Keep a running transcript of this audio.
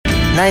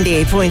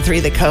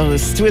98.3 The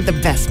Coast with the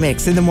best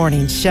mix in the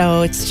morning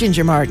show. It's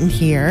Ginger Martin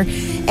here.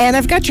 And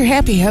I've got your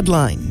happy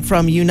headline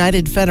from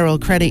United Federal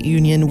Credit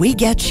Union. We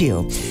get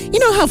you. You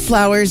know how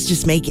flowers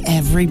just make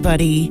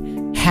everybody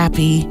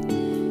happy?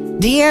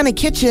 Deanna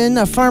Kitchen,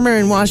 a farmer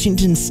in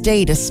Washington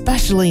State,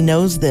 especially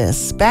knows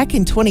this. Back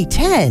in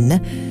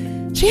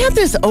 2010, she had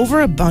this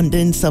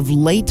overabundance of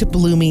late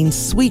blooming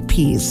sweet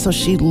peas, so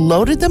she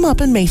loaded them up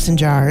in mason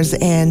jars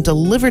and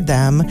delivered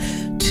them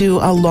to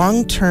a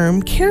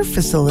long-term care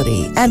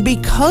facility. And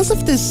because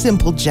of this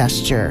simple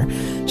gesture,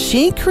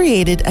 she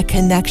created a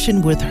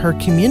connection with her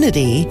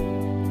community,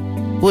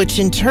 which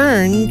in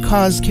turn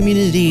caused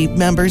community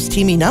members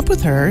teaming up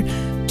with her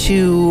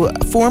to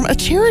form a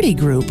charity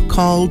group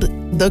called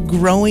the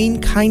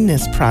Growing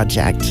Kindness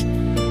Project.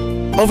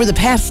 Over the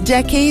past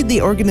decade,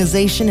 the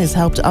organization has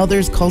helped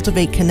others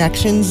cultivate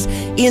connections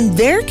in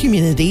their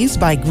communities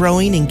by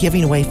growing and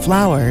giving away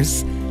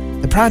flowers.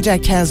 The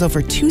project has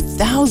over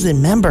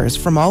 2,000 members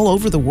from all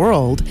over the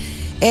world,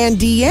 and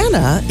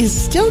Deanna is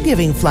still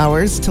giving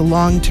flowers to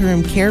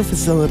long-term care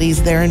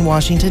facilities there in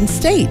Washington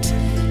State,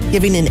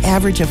 giving an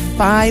average of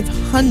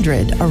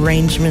 500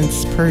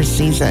 arrangements per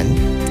season.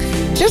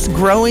 Just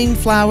growing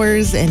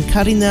flowers and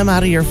cutting them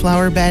out of your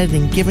flower bed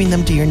and giving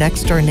them to your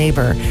next-door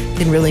neighbor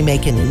can really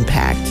make an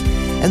impact.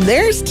 And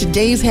there's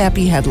today's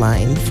happy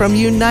headline from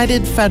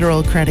United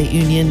Federal Credit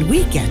Union.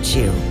 We get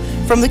you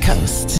from the coast.